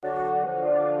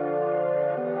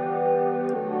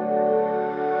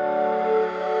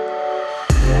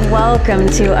Welcome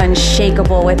to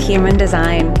Unshakable with Human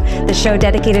Design, the show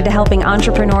dedicated to helping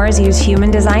entrepreneurs use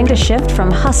human design to shift from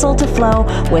hustle to flow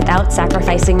without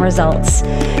sacrificing results.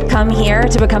 Come here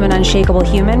to become an unshakable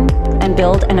human and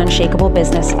build an unshakable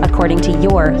business according to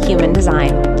your human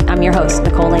design. I'm your host,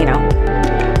 Nicole Lano.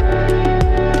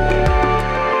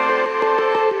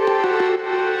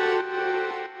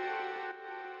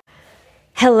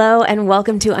 Hello and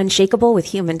welcome to Unshakable with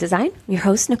Human Design. I'm your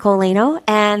host, Nicole Lano,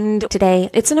 and today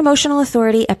it's an emotional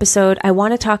authority episode. I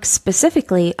want to talk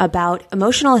specifically about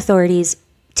emotional authorities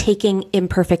taking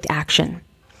imperfect action.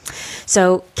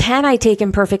 So, can I take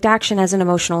imperfect action as an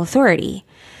emotional authority?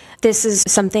 This is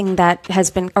something that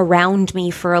has been around me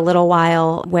for a little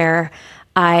while, where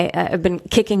I have been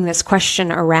kicking this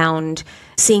question around,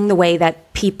 seeing the way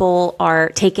that people are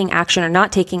taking action or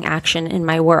not taking action in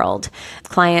my world,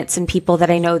 clients and people that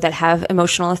I know that have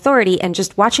emotional authority, and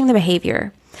just watching the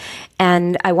behavior.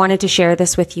 And I wanted to share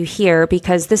this with you here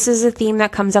because this is a theme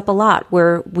that comes up a lot,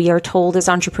 where we are told as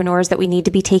entrepreneurs that we need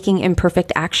to be taking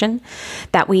imperfect action,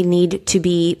 that we need to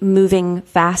be moving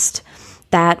fast,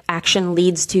 that action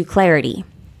leads to clarity.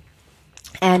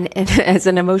 And as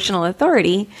an emotional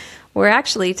authority, we're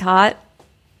actually taught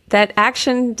that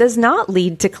action does not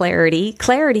lead to clarity.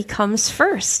 Clarity comes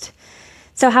first.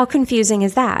 So how confusing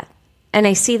is that? And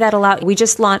I see that a lot. We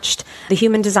just launched the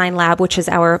Human Design Lab, which is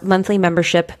our monthly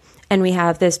membership. And we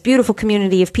have this beautiful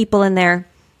community of people in there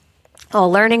all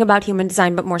learning about human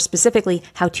design, but more specifically,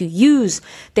 how to use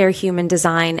their human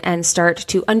design and start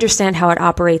to understand how it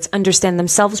operates, understand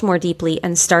themselves more deeply,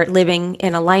 and start living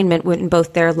in alignment in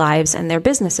both their lives and their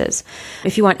businesses.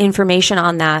 If you want information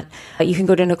on that, you can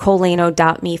go to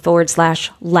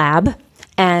nicolelano.me/lab.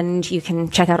 And you can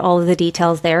check out all of the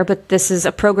details there. But this is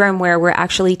a program where we're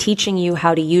actually teaching you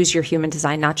how to use your human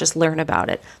design, not just learn about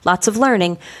it. Lots of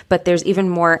learning, but there's even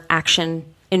more action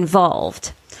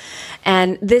involved.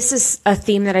 And this is a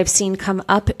theme that I've seen come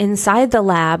up inside the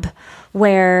lab,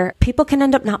 where people can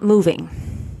end up not moving.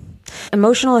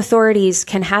 Emotional authorities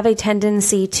can have a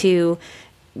tendency to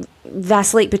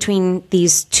vacillate between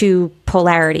these two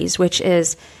polarities, which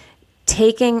is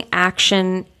taking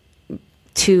action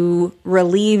to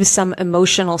relieve some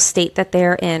emotional state that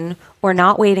they're in, or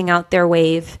not waiting out their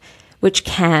wave, which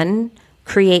can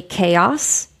create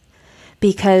chaos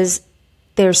because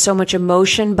there's so much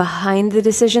emotion behind the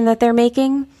decision that they're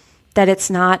making that it's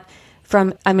not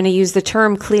from, I'm going to use the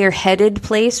term clear-headed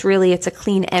place. Really, it's a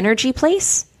clean energy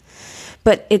place.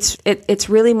 But it's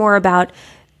really more about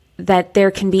that there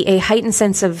can be a heightened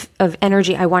sense of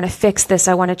energy. I want to fix this.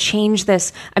 I want to change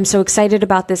this. I'm so excited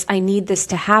about this. I need this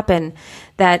to happen,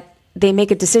 that they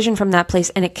make a decision from that place,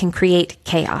 and it can create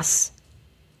chaos.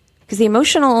 Because the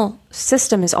emotional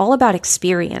system is all about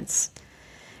experience.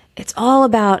 It's all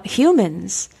about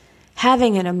humans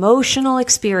having an emotional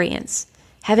experience,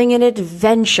 having an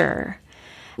adventure,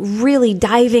 really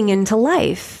diving into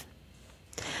life.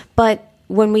 But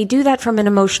when we do that from an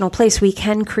emotional place, we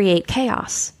can create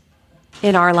chaos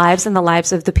in our lives and the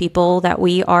lives of the people that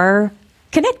we are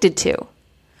connected to.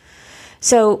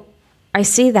 So I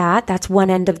see that. That's one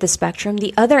end of the spectrum.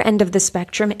 The other end of the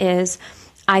spectrum is,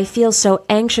 I feel so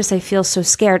anxious, I feel so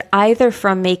scared, either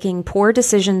from making poor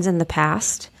decisions in the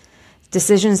past,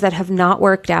 decisions that have not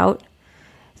worked out,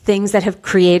 things that have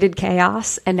created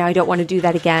chaos, and now I don't want to do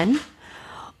that again.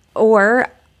 Or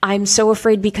I'm so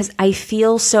afraid because I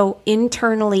feel so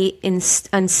internally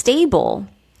unstable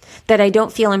that I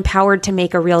don't feel empowered to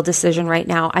make a real decision right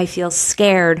now. I feel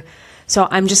scared, so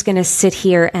I'm just going to sit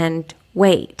here and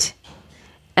wait.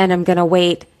 And I'm going to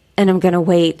wait, and I'm going to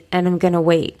wait, and I'm going to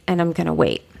wait, and I'm going to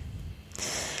wait.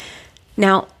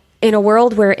 Now, in a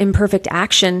world where imperfect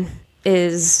action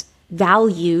is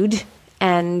valued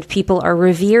and people are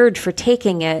revered for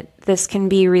taking it, this can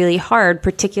be really hard,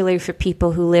 particularly for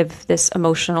people who live this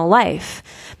emotional life,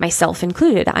 myself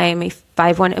included. I am a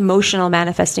 5/1 emotional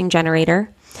manifesting generator,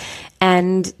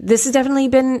 and this has definitely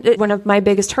been one of my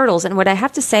biggest hurdles. And what I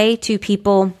have to say to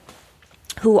people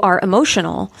who are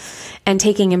emotional and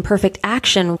taking imperfect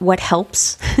action, what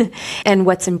helps and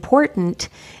what's important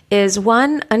is,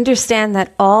 one, understand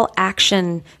that all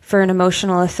action for an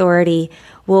emotional authority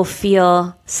will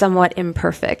feel somewhat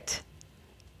imperfect.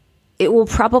 It will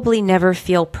probably never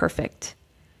feel perfect.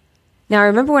 Now, I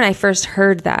remember when I first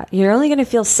heard that, you're only going to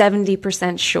feel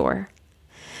 70% sure.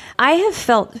 I have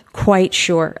felt quite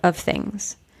sure of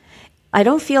things. I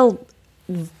don't feel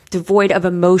devoid of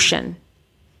emotion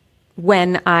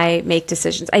when I make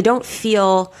decisions. I don't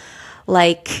feel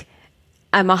like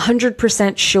I'm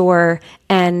 100% sure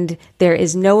and there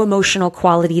is no emotional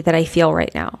quality that I feel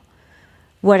right now.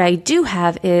 What I do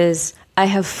have is I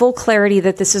have full clarity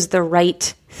that this is the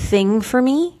right thing for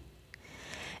me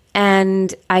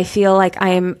And I feel like I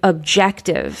am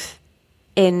objective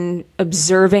in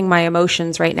observing my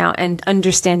emotions right now and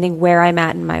understanding where I'm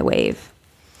at in my wave.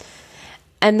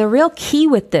 And the real key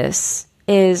with this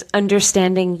is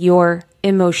understanding your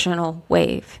emotional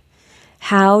wave.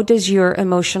 How does your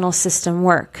emotional system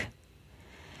work?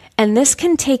 And this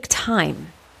can take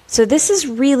time. So this is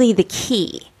really the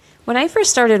key. When I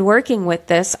first started working with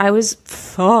this, I was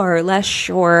far less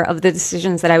sure of the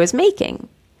decisions that I was making.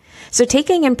 So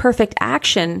taking imperfect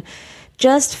action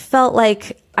just felt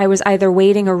like I was either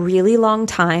waiting a really long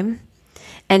time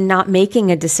and not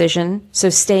making a decision, so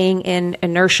staying in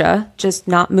inertia, just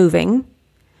not moving,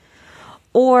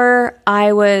 or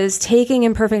I was taking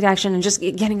imperfect action and just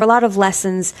getting a lot of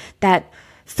lessons that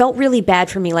felt really bad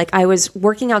for me, like I was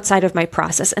working outside of my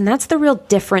process. And that's the real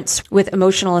difference with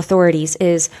emotional authorities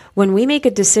is when we make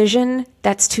a decision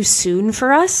that's too soon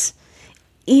for us,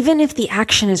 even if the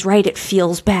action is right, it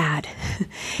feels bad.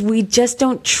 We just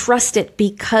don't trust it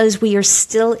because we are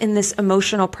still in this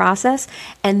emotional process,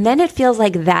 and then it feels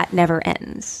like that never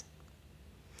ends.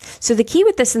 So the key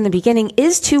with this in the beginning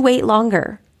is to wait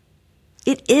longer.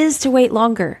 It is to wait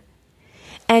longer.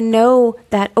 And know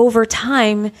that over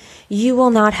time, you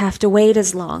will not have to wait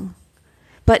as long.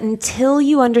 But until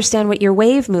you understand what your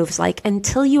wave moves like,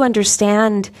 until you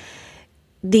understand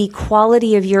the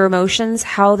quality of your emotions,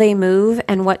 how they move,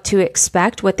 and what to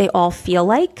expect, what they all feel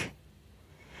like,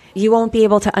 you won't be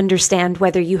able to understand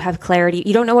whether you have clarity.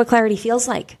 You don't know what clarity feels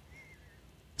like.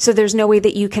 So there's no way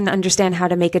that you can understand how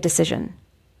to make a decision.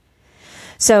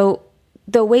 So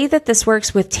the way that this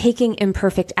works with taking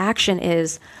imperfect action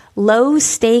is low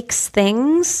stakes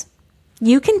things.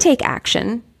 You can take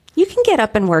action. You can get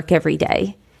up and work every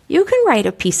day. You can write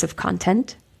a piece of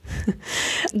content.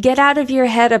 Get out of your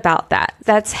head about that.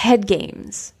 That's head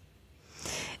games.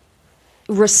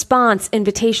 Response,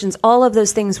 invitations, all of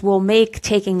those things will make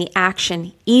taking the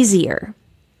action easier.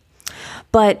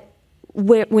 But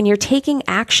when you're taking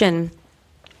action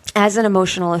as an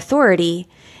emotional authority,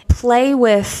 play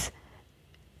with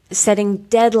setting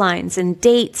deadlines and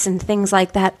dates and things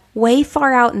like that way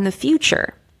far out in the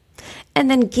future. And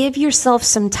then give yourself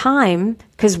some time,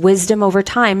 because wisdom over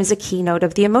time is a keynote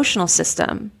of the emotional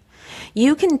system.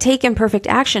 You can take imperfect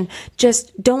action,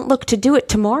 just don't look to do it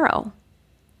tomorrow,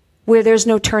 where there's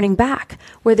no turning back,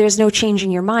 where there's no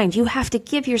changing your mind. You have to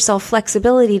give yourself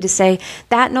flexibility to say,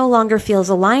 that no longer feels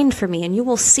aligned for me. And you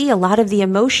will see a lot of the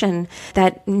emotion,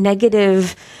 that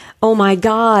negative, oh my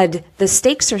God, the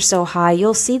stakes are so high,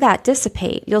 you'll see that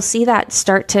dissipate. You'll see that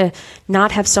start to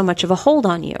not have so much of a hold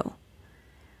on you.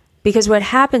 Because what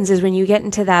happens is when you get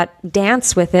into that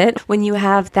dance with it, when you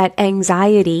have that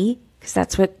anxiety, because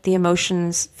that's what the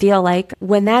emotions feel like,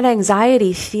 when that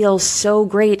anxiety feels so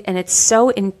great and it's so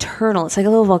internal, it's like a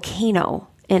little volcano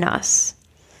in us.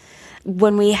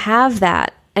 When we have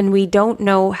that and we don't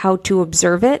know how to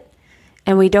observe it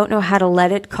and we don't know how to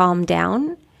let it calm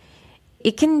down,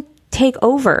 it can take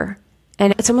over.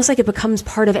 And it's almost like it becomes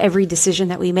part of every decision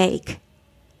that we make.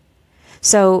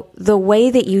 So the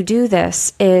way that you do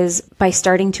this is by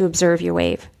starting to observe your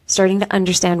wave, starting to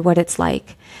understand what it's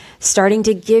like, starting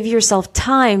to give yourself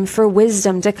time for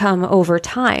wisdom to come over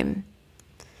time.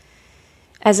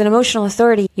 As an emotional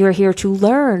authority, you are here to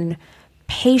learn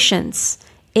patience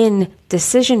in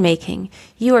decision making.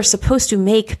 You are supposed to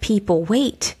make people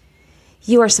wait.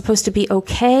 You are supposed to be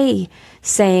okay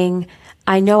saying,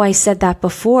 I know I said that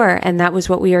before and that was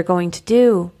what we are going to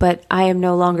do, but I am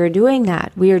no longer doing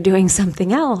that. We are doing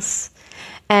something else.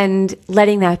 And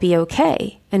letting that be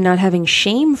okay and not having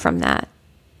shame from that.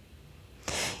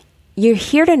 You're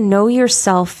here to know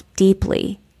yourself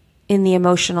deeply in the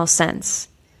emotional sense.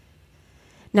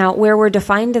 Now, where we're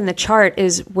defined in the chart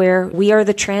is where we are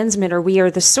the transmitter, we are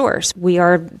the source, we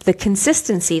are the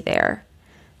consistency there.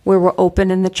 Where we're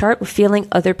open in the chart, we're feeling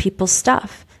other people's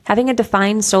stuff. Having a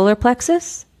defined solar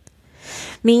plexus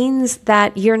means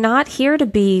that you're not here to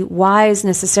be wise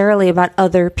necessarily about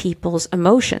other people's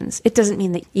emotions. It doesn't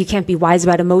mean that you can't be wise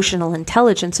about emotional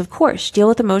intelligence. Of course, you deal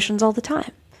with emotions all the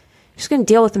time. You're just going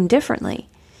to deal with them differently.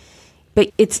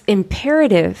 But it's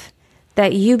imperative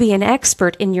that you be an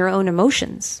expert in your own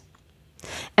emotions.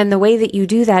 And the way that you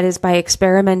do that is by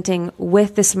experimenting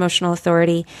with this emotional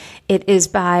authority. It is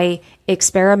by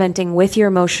experimenting with your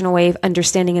emotional wave,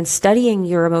 understanding and studying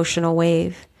your emotional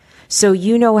wave. So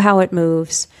you know how it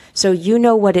moves. So you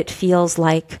know what it feels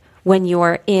like when you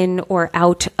are in or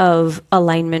out of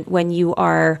alignment, when you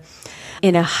are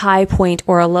in a high point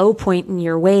or a low point in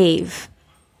your wave.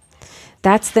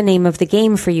 That's the name of the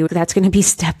game for you. That's going to be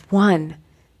step one.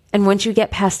 And once you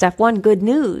get past step one, good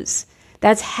news.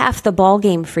 That's half the ball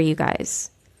game for you guys.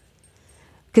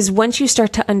 Because once you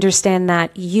start to understand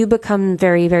that, you become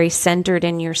very, very centered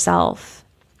in yourself.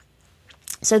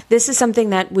 So this is something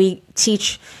that we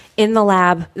teach in the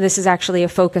lab. This is actually a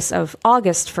focus of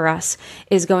August for us,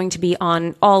 is going to be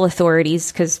on all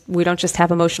authorities, because we don't just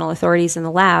have emotional authorities in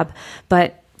the lab,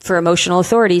 but for emotional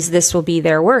authorities, this will be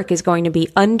their work, is going to be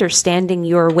understanding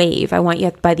your wave. I want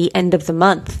you by the end of the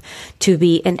month to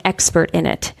be an expert in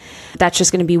it. That's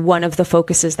just going to be one of the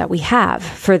focuses that we have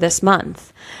for this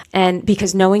month. And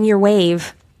because knowing your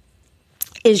wave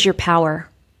is your power.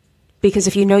 Because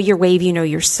if you know your wave, you know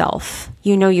yourself,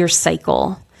 you know your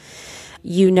cycle,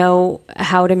 you know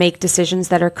how to make decisions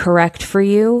that are correct for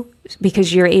you,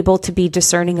 because you're able to be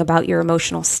discerning about your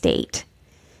emotional state.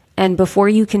 And before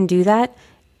you can do that,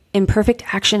 imperfect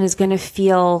action is going to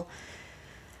feel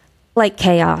like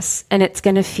chaos, and it's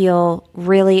going to feel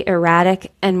really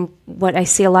erratic. And what I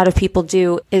see a lot of people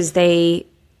do is they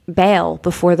bail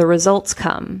before the results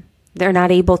come. They're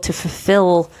not able to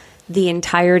fulfill the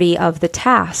entirety of the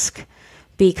task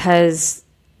because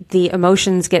the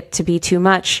emotions get to be too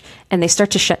much and they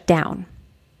start to shut down.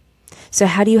 So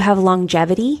how do you have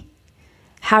longevity?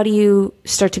 How do you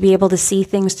start to be able to see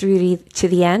things through to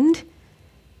the end?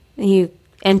 You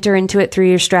enter into it through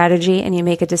your strategy, and you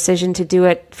make a decision to do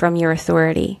it from your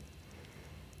authority.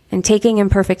 And taking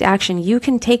imperfect action, you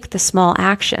can take the small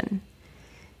action.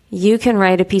 You can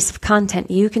write a piece of content.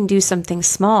 You can do something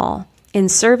small in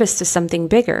service to something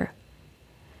bigger.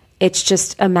 It's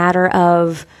just a matter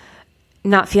of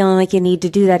not feeling like you need to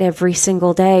do that every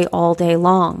single day, all day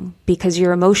long, because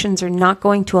your emotions are not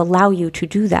going to allow you to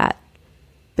do that.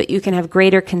 But you can have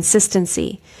greater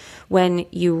consistency when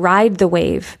you ride the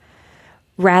wave,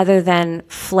 rather than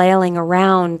flailing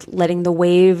around, letting the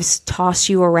waves toss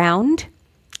you around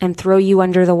and throw you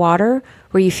under the water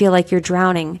where you feel like you're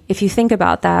drowning. If you think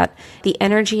about that, the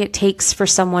energy it takes for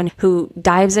someone who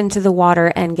dives into the water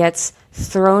and gets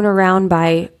thrown around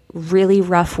by really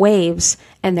rough waves,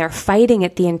 and they're fighting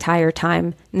it the entire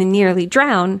time and they nearly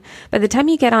drown, by the time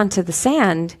you get onto the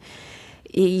sand,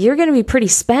 you're going to be pretty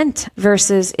spent,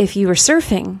 versus if you were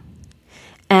surfing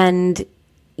and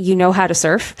you know how to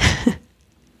surf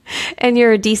and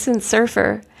you're a decent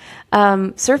surfer.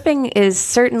 Surfing is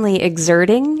certainly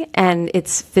exerting and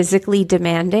it's physically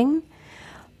demanding,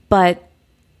 but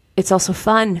it's also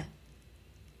fun.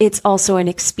 It's also an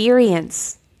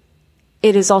experience.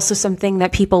 It is also something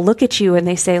that people look at you and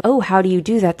they say, oh, how do you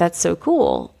do that? That's so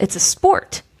cool. It's a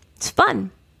sport. It's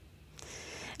fun.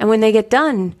 And when they get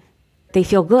done, they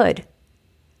feel good.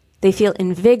 They feel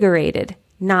invigorated,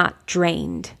 not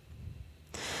drained.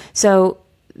 So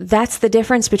that's the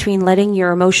difference between letting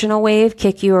your emotional wave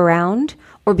kick you around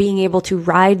or being able to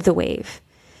ride the wave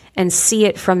and see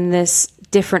it from this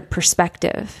different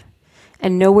perspective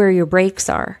and know where your brakes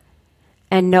are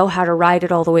and know how to ride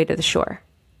it all the way to the shore.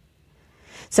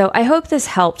 So I hope this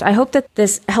helped. I hope that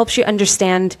this helps you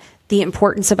understand the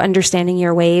importance of understanding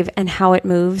your wave and how it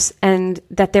moves, and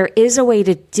that there is a way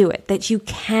to do it, that you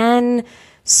can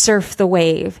surf the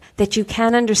wave, that you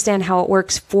can understand how it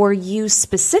works for you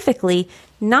specifically,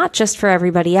 not just for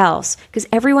everybody else, because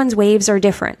everyone's waves are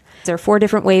different. There are 4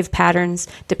 different wave patterns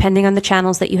depending on the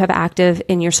channels that you have active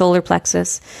in your solar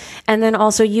plexus. And then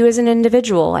also you as an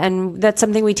individual. And that's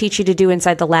something we teach you to do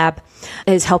inside the lab,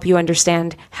 is help you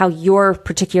understand how your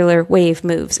particular wave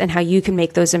moves and how you can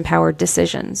make those empowered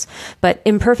decisions. But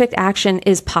imperfect action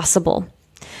is possible.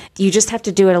 You just have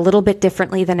to do it a little bit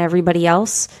differently than everybody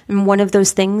else. And one of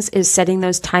those things is setting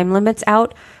those time limits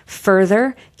out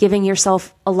further, giving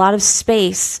yourself a lot of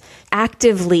space,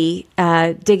 actively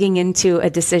digging into a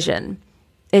decision.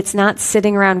 It's not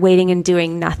sitting around waiting and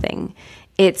doing nothing.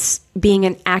 It's being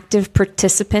an active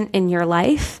participant in your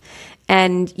life.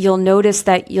 And you'll notice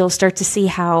that you'll start to see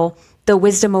how the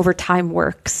wisdom over time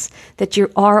works, that you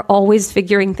are always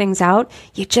figuring things out.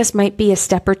 You just might be a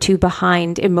step or 2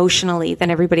 behind emotionally than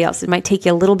everybody else. It might take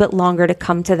you a little bit longer to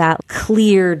come to that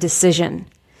clear decision.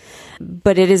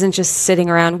 But it isn't just sitting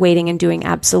around waiting and doing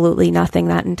absolutely nothing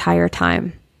that entire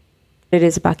time. It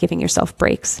is about giving yourself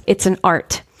breaks. It's an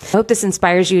art. I hope this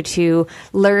inspires you to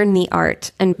learn the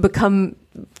art and become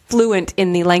fluent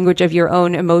in the language of your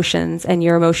own emotions and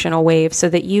your emotional wave, so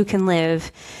that you can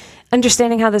live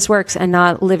understanding how this works and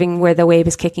not living where the wave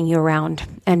is kicking you around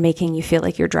and making you feel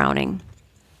like you're drowning.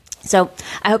 So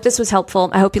I hope this was helpful.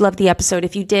 I hope you loved the episode.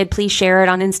 If you did, please share it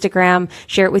on Instagram,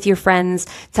 share it with your friends,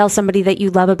 tell somebody that you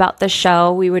love about the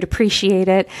show. We would appreciate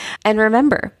it. And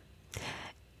remember,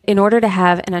 in order to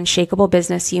have an unshakable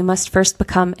business, you must first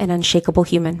become an unshakable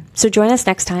human. So join us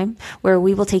next time, where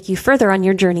we will take you further on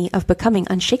your journey of becoming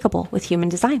unshakable with human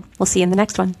design. We'll see you in the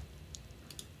next one.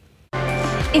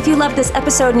 If you love this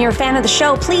episode and you're a fan of the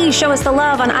show, please show us the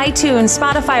love on iTunes,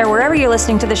 Spotify, or wherever you're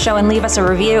listening to the show and leave us a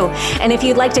review. And if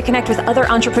you'd like to connect with other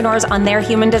entrepreneurs on their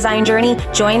human design journey,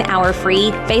 join our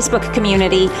free Facebook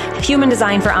community, Human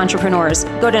Design for Entrepreneurs.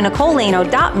 Go to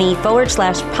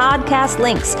NicoleLano.me/podcast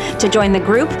links to join the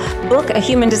group, book a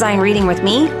human design reading with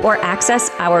me, or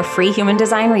access our free human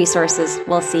design resources.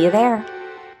 We'll see you there.